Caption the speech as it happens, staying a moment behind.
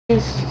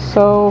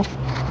So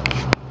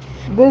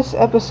this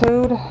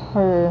episode,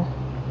 or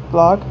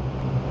vlog,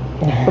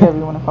 whatever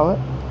you want to call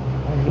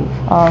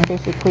it,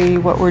 basically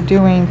what we're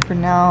doing for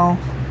now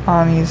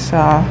on these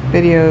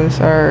videos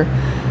are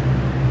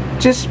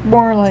just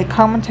more like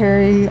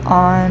commentary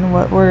on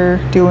what we're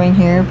doing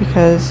here,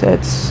 because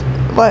it's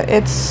like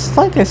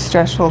a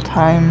stressful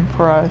time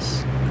for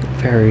us.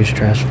 Very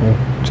stressful.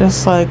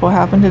 Just like what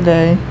happened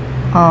today.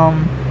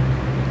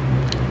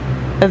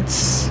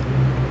 It's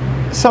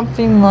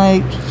something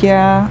like,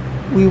 yeah,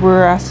 we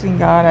were asking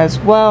God as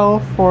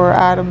well for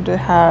Adam to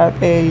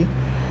have a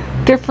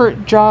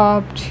different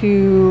job,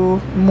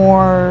 to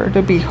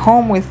be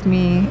home with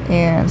me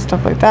and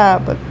stuff like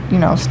that, but you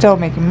know, still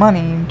making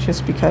money,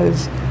 just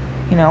because,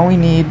 you know, we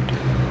need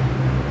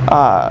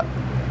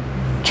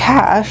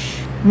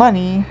cash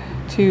money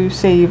to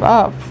save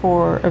up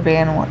for a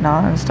van and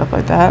whatnot and stuff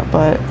like that.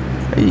 But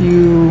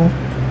you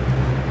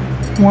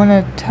want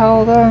to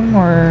tell them,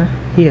 or?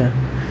 Yeah.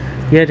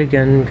 Yet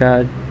again,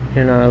 God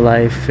in our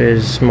life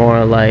is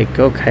more like,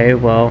 okay,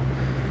 well,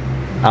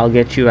 I'll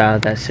get you out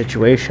of that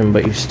situation,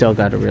 but you still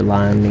got to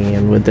rely on me.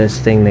 And with this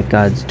thing that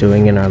God's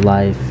doing in our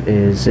life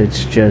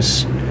it's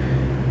just,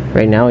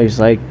 right now he's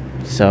like,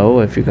 so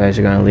if you guys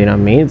are going to lean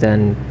on me,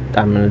 then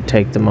I'm going to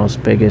take the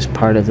biggest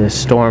part of this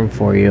storm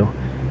for you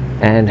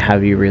and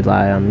have you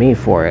rely on me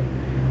for it.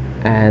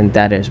 And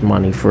that is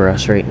money for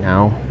us right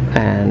now.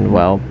 And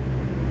well,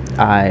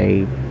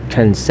 I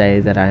can say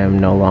that I am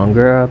no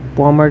longer a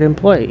Walmart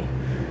employee.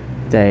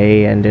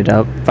 They ended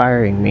up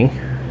firing me,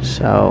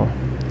 so.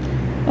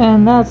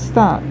 And that's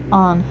not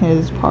on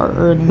his part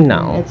or anything.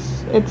 No.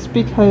 It's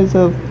because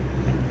of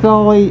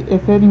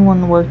if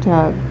anyone worked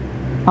at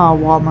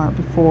Walmart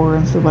before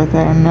and stuff like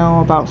that and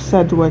know about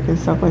Sedgwick and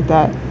stuff like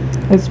that,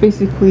 it's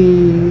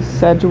basically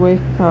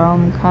Sedgwick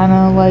kind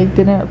of like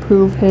didn't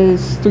approve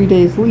his 3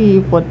 days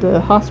leave, what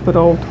the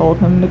hospital told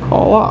him to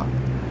call off.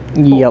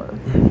 Yep,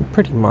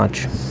 pretty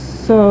much.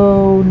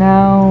 So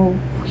now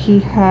he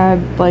had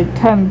like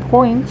 10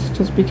 points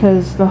just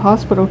because the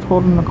hospital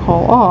told him to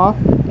call off,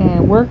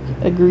 and work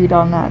agreed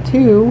on that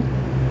too.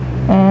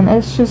 And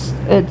it's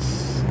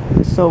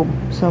so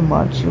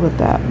much with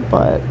that,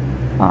 but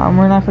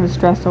we're not going to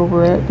stress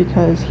over it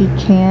because he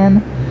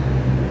can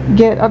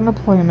get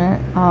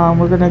unemployment.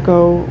 We're going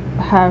to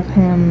have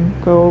him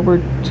go over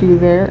to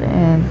there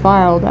and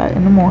file that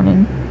in the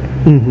morning.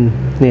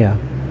 Yeah.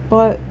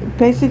 But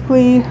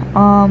basically,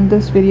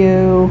 this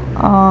video,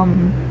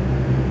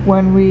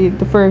 when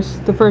the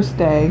first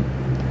day,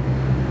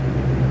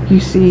 you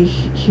see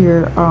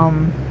here,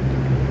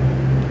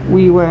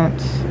 we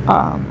went,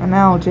 an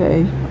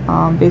LJ,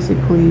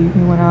 basically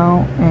we went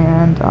out,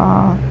 and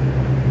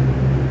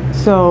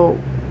so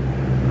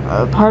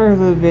part of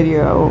the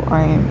video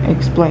I am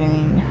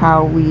explaining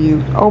how we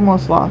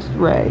almost lost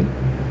Ray.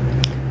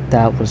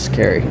 That was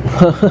scary.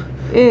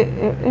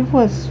 It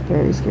was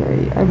very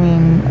scary. I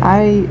mean,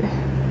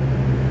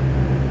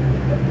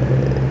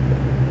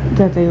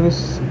 that day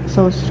was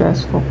so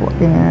stressful,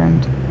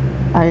 and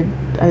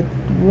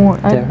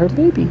they're her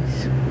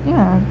babies.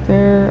 Yeah,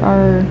 there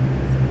are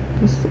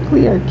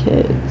basically our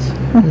kids.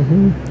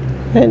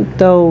 And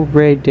though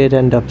Ray did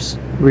end up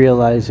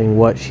realizing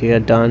what she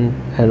had done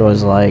and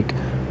was like,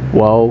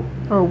 whoa,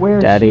 or where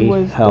Daddy, she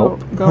was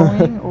help.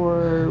 going,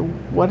 or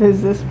what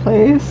is this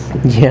place?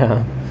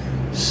 Yeah.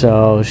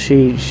 So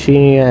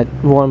she at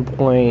one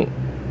point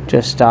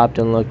just stopped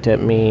and looked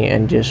at me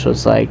and just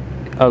was like,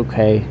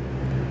 okay,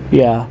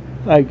 yeah,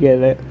 I get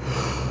it.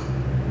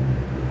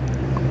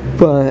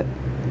 But,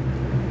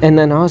 and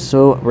then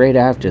also right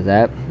after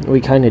that,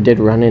 we kind of did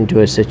run into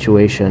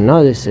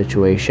another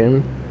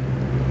situation,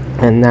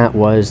 and that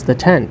was the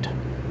tent.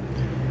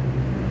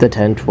 The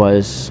tent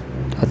was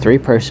a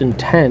 3-person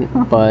tent,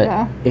 but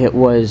yeah. It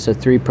was a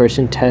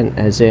 3-person tent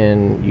as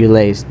in you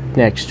lay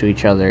next to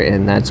each other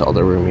and that's all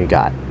the room you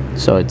got.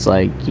 So it's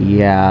like,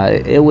 yeah,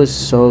 it was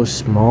so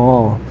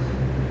small.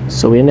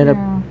 So we ended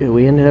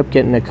up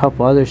getting a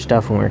couple other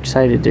stuff, and we're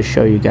excited to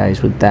show you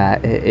guys with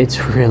that. It's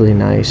really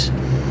nice.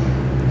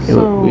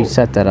 So, we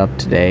set that up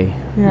today.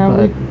 Yeah,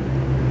 when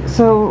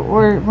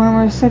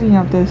we're setting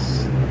up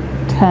this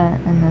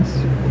tent in this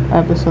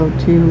episode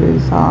 2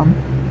 is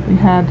we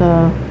had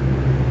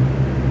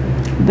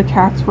the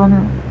cats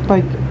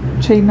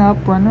chain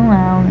up, running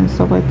around and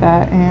stuff like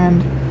that,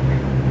 and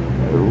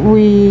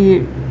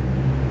we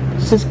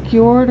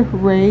secured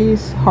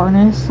Ray's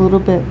harness a little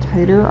bit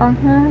tighter on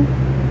her,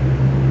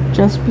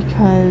 just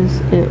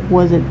because it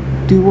wasn't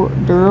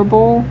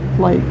durable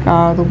like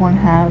the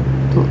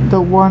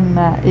one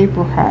that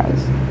April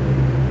has.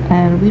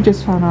 And we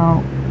just found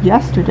out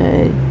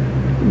yesterday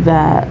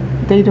that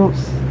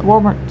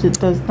Walmart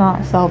does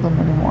not sell them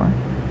anymore.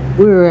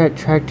 We were at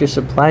Tractor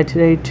Supply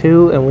today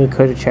too, and we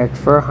could have checked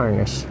for a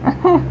harness.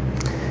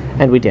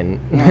 And we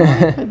didn't.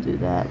 Yeah, we could do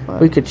that,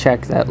 but we could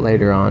check that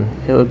later on.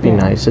 It would be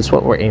nice. It's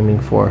what we're aiming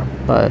for,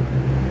 but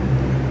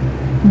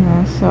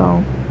yeah,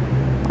 so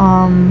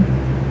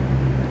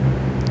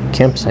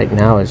campsite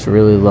now is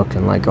really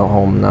looking like a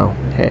home though.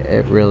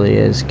 It really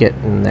is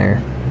getting there.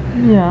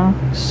 Yeah.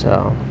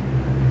 So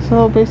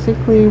So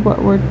basically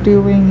what we're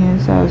doing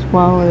is, as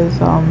well as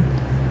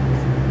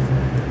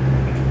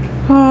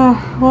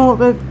well,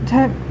 the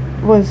tent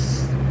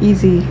was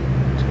easy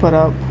to put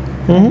up.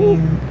 I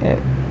mean, it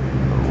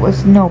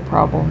was no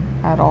problem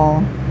at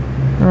all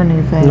or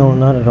anything. No,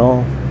 not at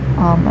all.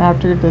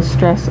 After the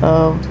stress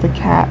of the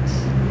cats,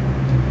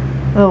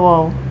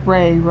 well,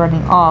 Ray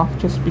running off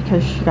just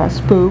because she got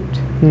spooked.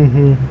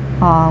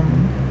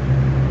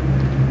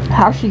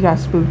 How she got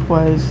spooked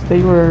was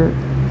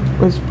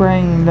was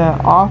spraying the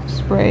off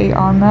spray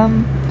on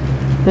them.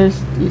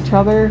 There's each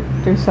other,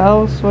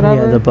 themselves,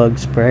 whatever. Yeah, the bug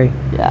spray.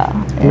 Yeah.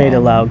 Made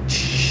a loud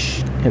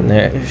shh in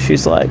there.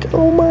 She's like,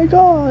 oh my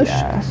gosh.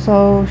 Yeah,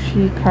 so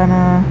she kind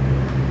of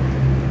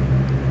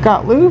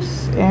got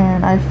loose,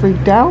 and I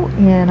freaked out,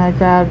 and I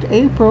grabbed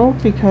April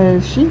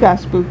because she got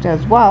spooked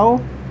as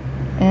well,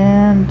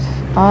 and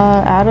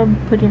Adam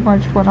pretty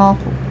much went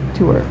off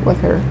to her with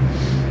her.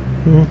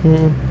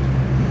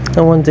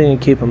 And one thing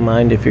to keep in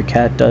mind, if your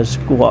cat does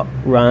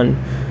run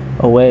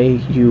away,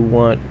 you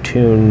want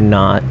to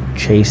not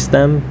chase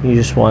them. You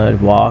just want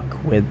to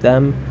walk with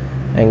them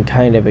and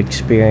kind of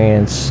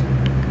experience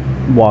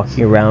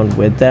walking around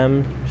with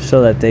them,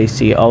 so that they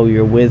see, oh,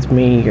 you're with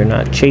me, you're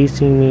not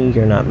chasing me,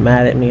 you're not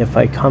mad at me. If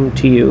I come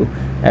to you,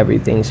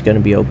 everything's gonna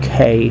be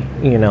okay,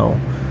 you know.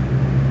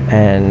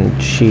 And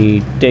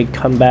she did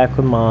come back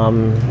with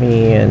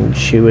mommy, and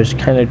she was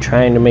kind of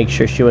trying to make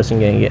sure she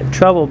wasn't gonna get in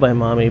trouble by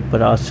mommy,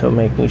 but also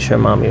making sure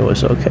mommy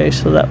was okay,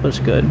 so that was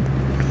good.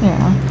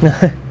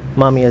 Yeah.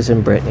 Mommy as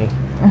in Brittany.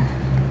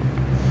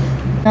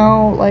 You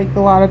know, like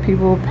a lot of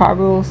people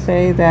probably will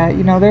say that,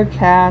 you know, they're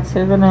cats,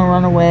 they're gonna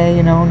run away,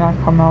 you know, not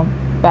come out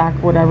back,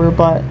 whatever,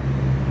 but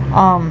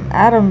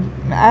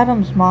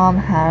Adam's mom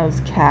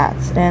has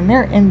cats, and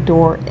they're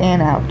indoor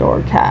and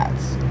outdoor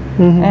cats.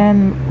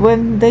 And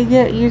when they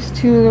get used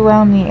to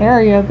around the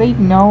area, they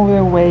know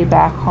their way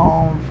back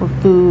home for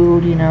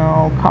food, you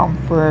know,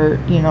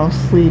 comfort, you know,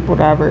 sleep,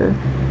 whatever.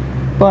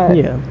 But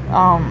yeah.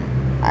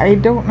 I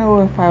don't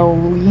know if I'll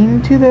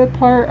lean to the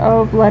part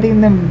of letting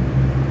them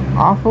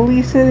off of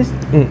leases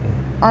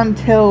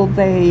until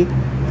they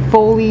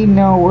fully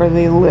know where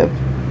they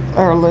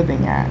are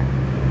living at.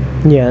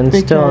 Yeah, and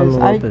because still I'm a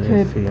little bit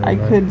iffy on I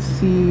that. could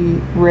see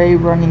Ray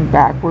running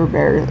back where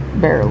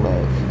Bear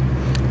live.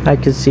 I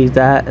could see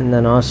that, and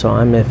then also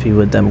I'm iffy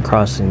with them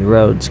crossing the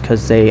roads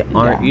because they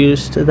aren't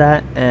used to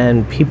that,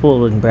 and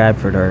people in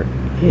Bradford are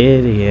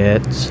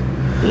idiots.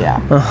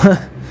 Yeah.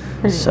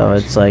 So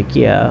much. it's like,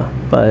 yeah,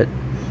 but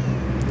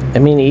I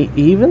mean,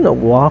 even the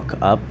walk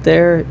up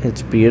there,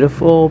 it's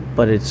beautiful,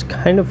 but it's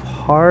kind of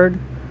hard,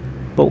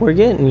 but we're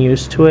getting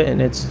used to it, and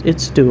it's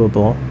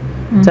doable.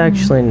 It's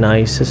actually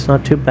nice. It's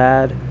not too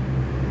bad,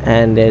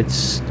 and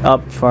it's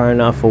up far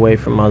enough away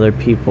from other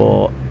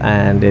people,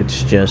 and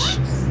it's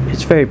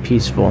very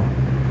peaceful.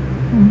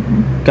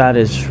 God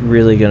is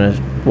really going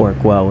to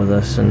work well with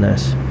us in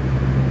this,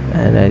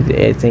 and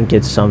I think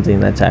it's something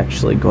that's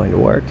actually going to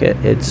work.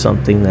 It's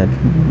something that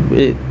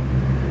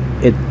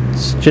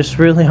it's just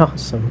really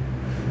awesome.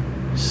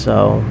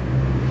 So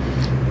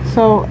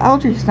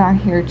Eldridge's not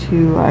here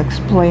to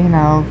explain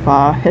of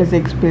his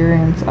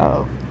experience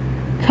of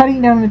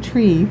cutting down the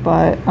tree,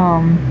 but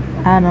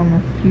Adam,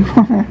 if you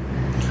want to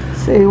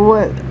say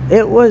what...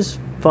 It was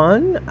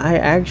fun. I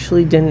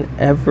actually didn't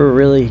ever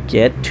really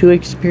get to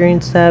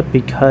experience that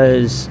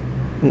because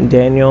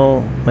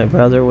Daniel, my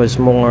brother, was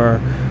more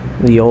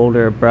the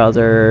older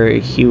brother.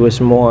 He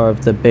was more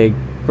of the big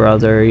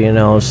brother, you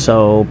know,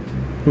 so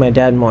my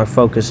dad more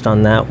focused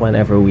on that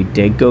whenever we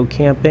did go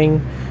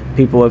camping.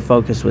 People would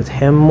focus with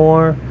him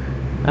more.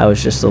 I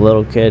was just a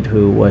little kid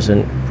who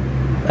wasn't,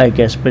 I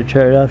guess,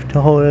 mature enough to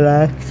hold an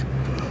axe.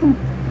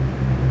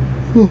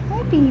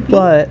 Hi, baby.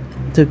 But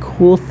the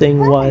cool thing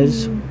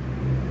was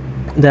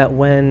that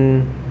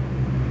when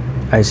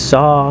I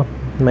saw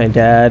my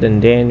dad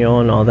and Daniel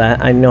and all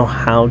that, I know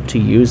how to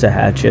use a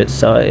hatchet,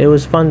 so it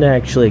was fun to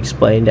actually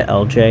explain to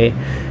LJ,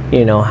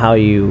 you know, how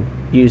you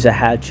use a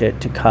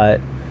hatchet to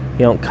cut.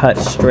 You don't cut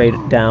straight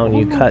down,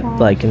 you cut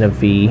like in a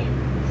V.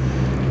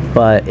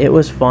 But it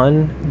was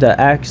fun. The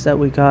axe that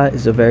we got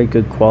is a very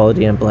good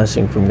quality and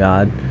blessing from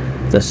God.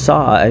 The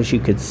saw, as you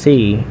could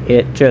see,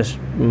 it just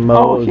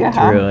mowed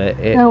through it.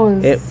 That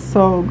was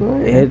so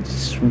good.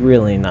 It's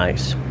really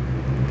nice.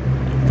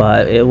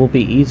 But it will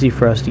be easy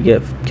for us to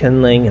get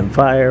kindling and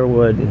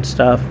firewood and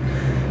stuff.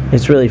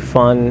 It's really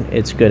fun.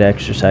 It's good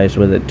exercise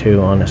with it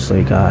too,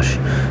 honestly, gosh.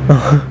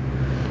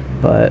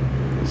 But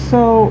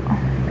so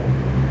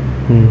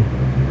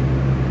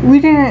we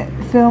didn't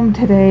film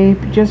today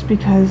just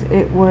because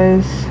it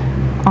was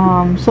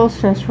so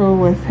stressful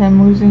with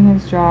him losing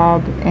his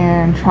job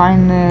and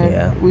trying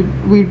to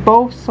we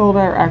both sold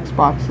our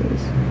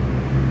Xboxes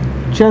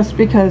just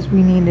because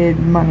we needed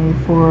money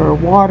for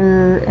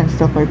water and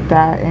stuff like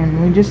that,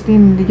 and we just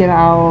needed to get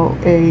out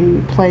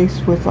a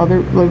place with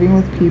living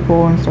with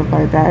people and stuff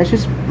like that. It's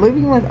just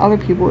living with other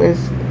people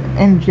is,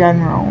 in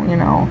general, you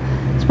know,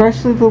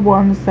 especially the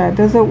ones that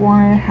doesn't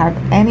want to have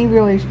any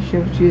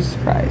relationship with Jesus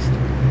Christ.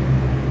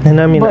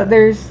 And I mean, but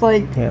there's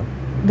like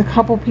the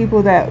couple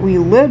people that we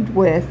lived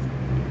with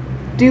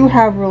do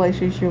have a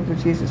relationship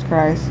with Jesus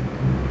Christ,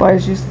 but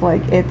it's just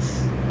like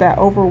it's that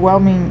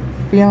overwhelming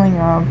feeling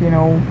of, you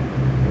know,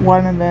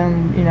 one of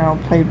them, you know,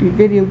 played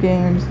video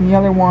games, and the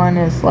other one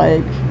is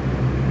like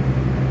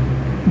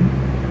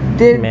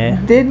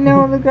did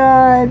know the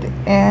God,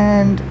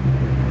 and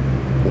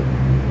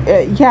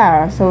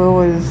yeah,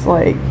 so it was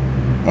like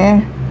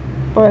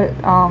but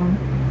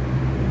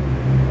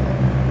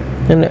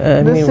and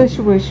this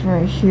situation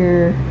right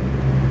here,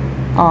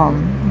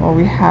 what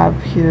we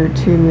have here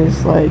too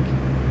is like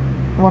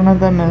one of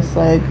them is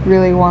like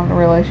really wanting a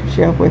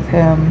relationship with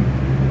him,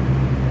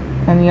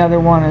 and the other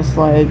one is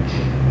like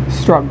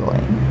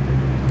struggling.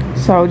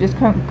 So just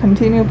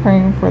continue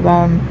praying for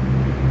them.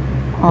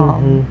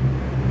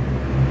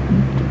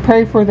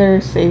 Pray for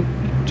their safe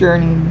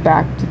journey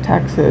back to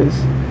Texas,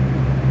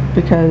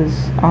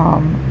 because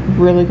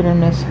really gonna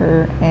miss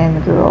her and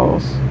the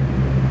girls.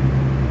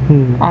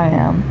 I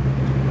am.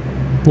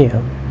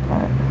 Yeah.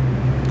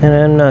 And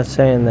I'm not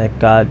saying that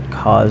God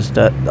caused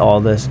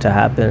all this to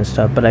happen and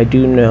stuff, but I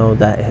do know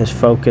that his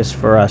focus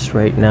for us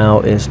right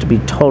now is to be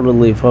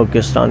totally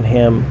focused on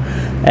him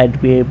and to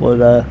be able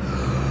to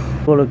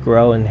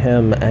grow in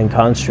him and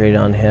concentrate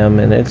on him.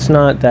 And it's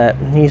not that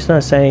he's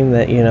not saying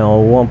that, you know,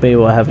 won't be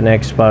able to have an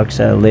Xbox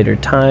at a later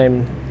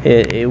time.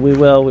 We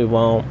will, we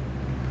won't.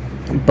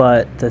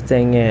 But the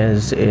thing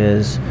is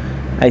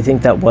I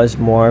think that was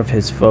more of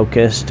his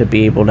focus, to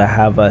be able to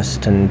have us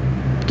to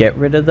get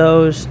rid of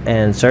those,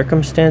 and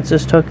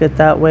circumstances took it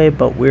that way,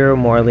 but we were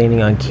more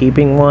leaning on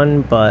keeping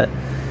one. But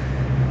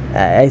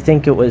I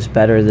think it was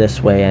better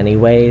this way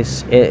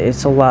anyways.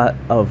 It's a lot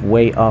of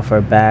weight off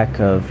our back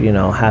of, you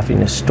know, having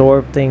to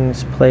store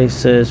things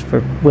places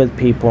with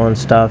people and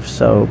stuff.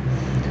 So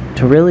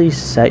to really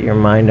set your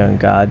mind on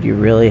God, you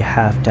really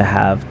have to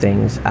have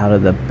things out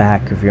of the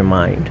back of your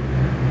mind.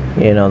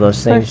 You know,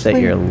 those things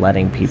that you're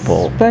letting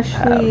people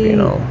have, you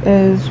know.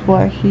 Is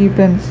what he's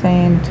been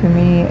saying to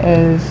me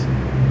is,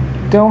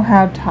 don't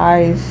have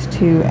ties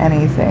to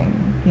anything,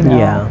 you know.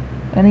 Yeah.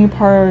 Any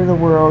part of the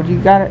world, you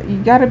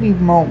gotta be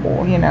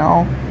mobile, you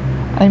know.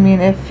 I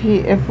mean,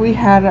 if we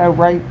had a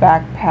right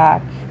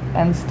backpack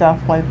and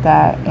stuff like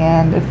that,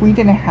 and if we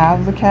didn't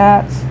have the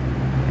cats,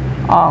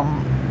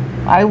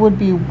 I would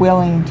be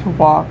willing to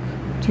walk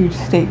to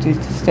state to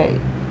state,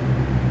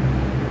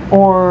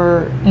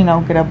 or, you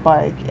know, get a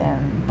bike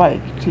and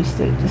bike to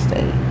state,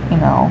 you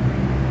know.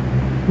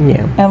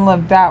 Yeah. And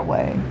live that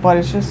way. But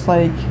it's just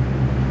like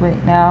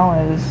right now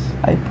is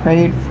I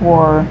prayed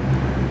for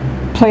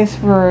place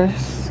for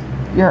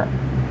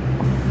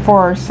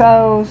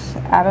ourselves.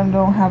 Adam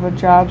don't have a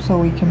job, so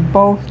we can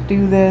both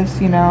do this,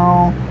 you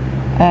know,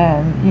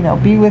 and, you know,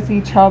 be with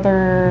each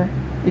other,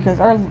 because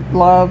our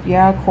love,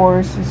 yeah, of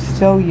course, is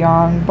still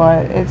young,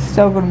 but it's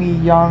still going to be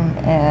young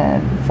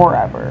and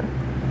forever.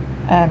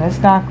 And it's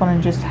not going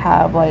to just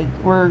have like,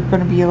 we're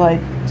going to be like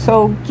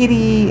so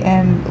giddy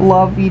and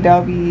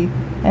lovey-dovey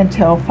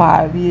until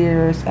 5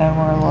 years, and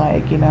we're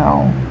like, you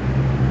know,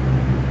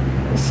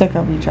 sick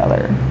of each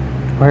other.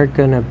 We're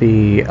gonna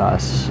be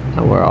us,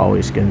 and we're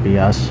always gonna be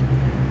us.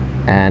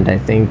 And I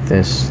think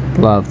this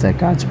love that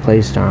God's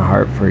placed in our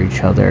heart for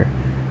each other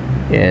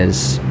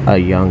is a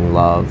young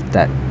love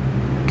that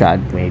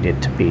God made it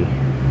to be.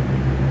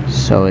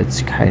 So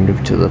it's kind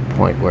of to the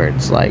point where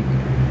it's like,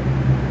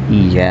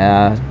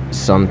 yeah,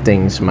 some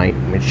things might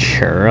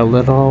mature a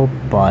little,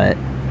 but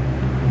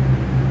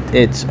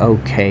it's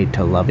okay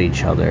to love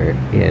each other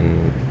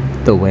in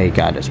the way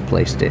God has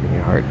placed it in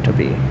your heart to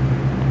be.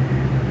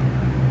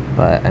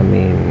 But I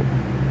mean,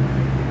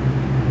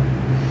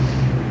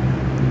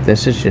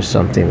 this is just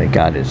something that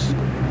God is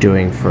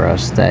doing for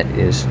us, that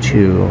is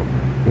to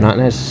not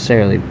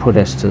necessarily put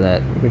us to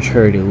that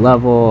maturity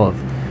level of,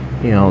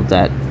 you know,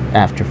 that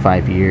after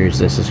 5 years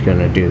this is going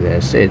to do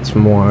this. It's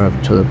more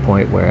of to the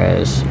point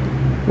whereas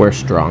we're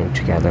strong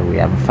together. We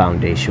have a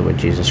foundation with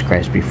Jesus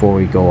Christ before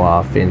we go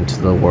off into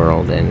the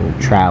world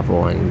and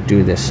travel and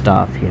do this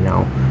stuff, you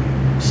know,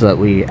 so that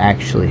we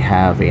actually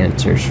have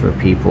answers for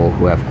people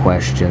who have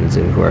questions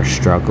and who are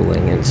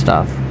struggling and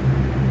stuff.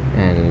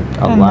 And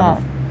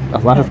a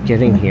lot of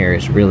getting here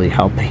is really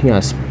helping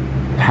us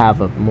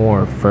have a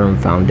more firm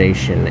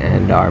foundation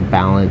and our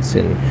balance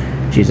in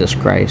Jesus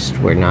Christ.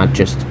 We're not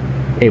just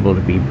able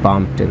to be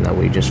bumped and that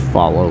we just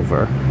fall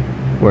over.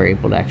 We're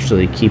able to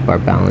actually keep our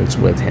balance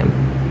with him,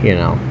 you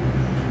know.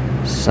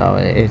 So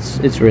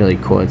it's really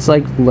cool. It's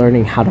like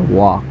learning how to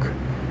walk,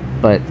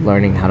 but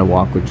learning how to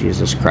walk with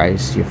Jesus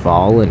Christ. You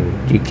fall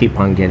and you keep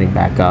on getting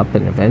back up,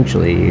 and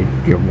eventually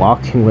you're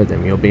walking with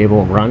him. You'll be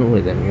able to run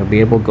with him. You'll be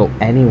able to go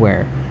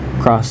anywhere,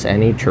 cross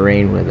any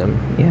terrain with him,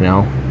 you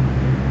know.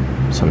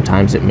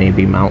 Sometimes it may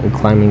be mountain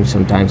climbing,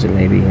 sometimes it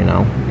may be, you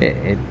know,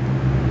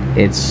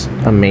 it's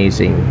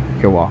amazing,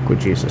 your walk with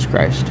Jesus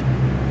Christ.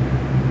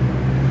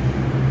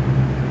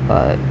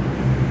 But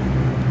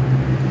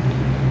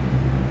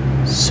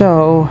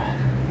so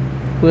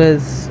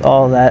with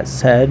all that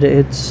said,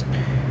 it's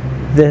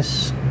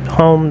this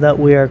home that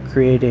we are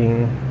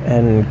creating,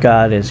 and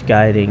God is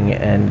guiding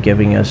and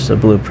giving us the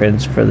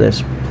blueprints for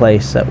this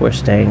place that we're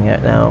staying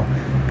at now,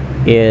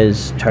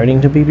 is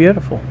turning to be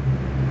beautiful.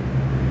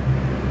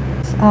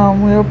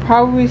 We'll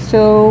probably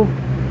still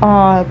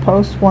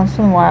post once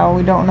in a while.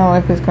 We don't know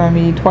if it's going to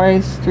be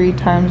twice, 3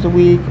 times a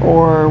week,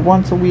 or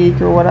once a week,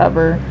 or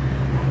whatever.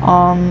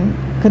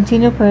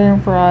 Continue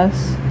praying for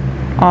us.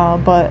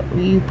 But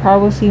you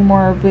probably see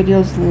more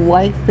videos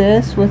like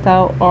this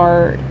without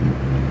our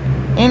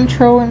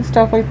intro and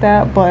stuff like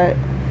that. But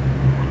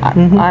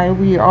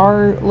we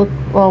are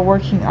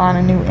working on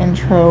a new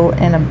intro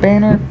and a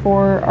banner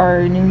for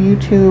our new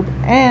YouTube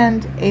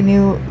and a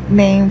new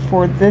name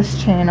for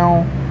this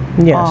channel.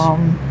 Yes.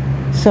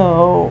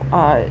 So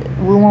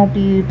we won't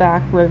be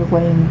back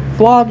regularly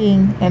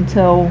vlogging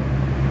until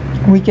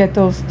we get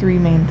those 3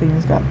 main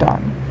things got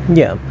done.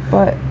 Yeah.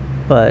 But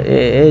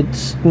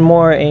it's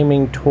more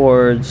aiming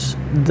towards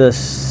the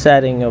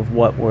setting of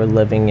what we're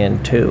living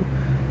into.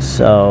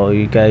 So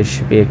you guys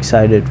should be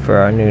excited for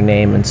our new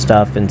name and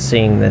stuff, and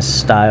seeing this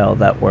style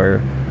that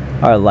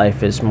our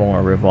life is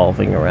more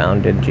revolving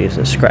around in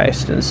Jesus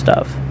Christ and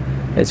stuff.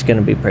 It's going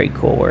to be pretty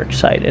cool. We're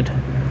excited.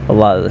 A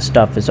lot of the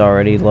stuff is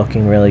already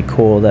looking really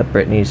cool that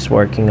Brittany's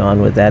working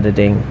on with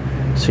editing.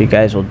 So you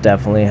guys will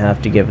definitely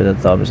have to give it a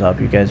thumbs up.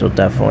 You guys will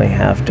definitely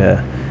have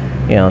to,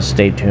 you know,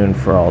 stay tuned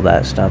for all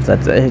that stuff.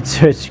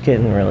 It's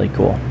getting really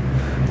cool.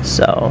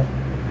 So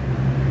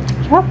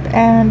yep,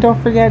 and don't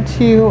forget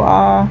to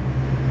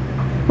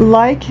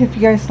like if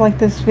you guys like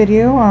this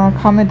video.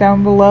 Comment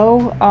down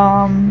below.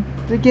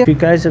 If you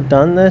guys have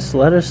done this,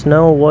 let us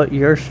know what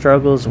your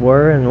struggles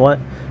were and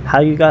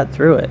how you got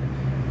through it,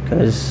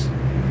 because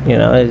you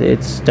know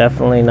it's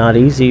definitely not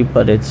easy,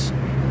 but it's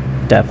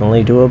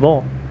definitely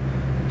doable.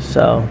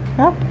 So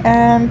yep,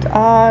 and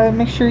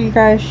make sure you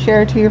guys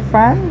share to your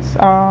friends.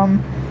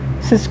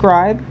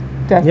 Subscribe,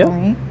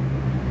 definitely.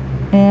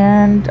 Yep.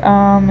 And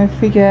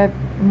if we get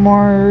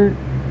more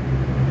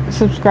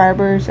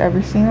subscribers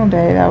every single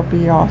day, that would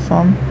be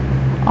awesome.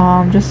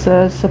 Just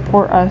to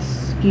support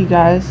us, you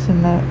guys,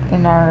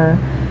 in our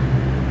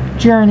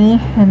journey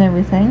and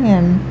everything,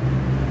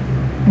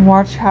 and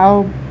watch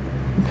how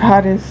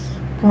God is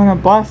gonna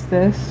bless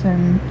this.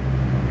 And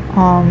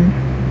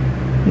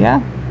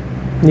yeah.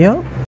 Yep.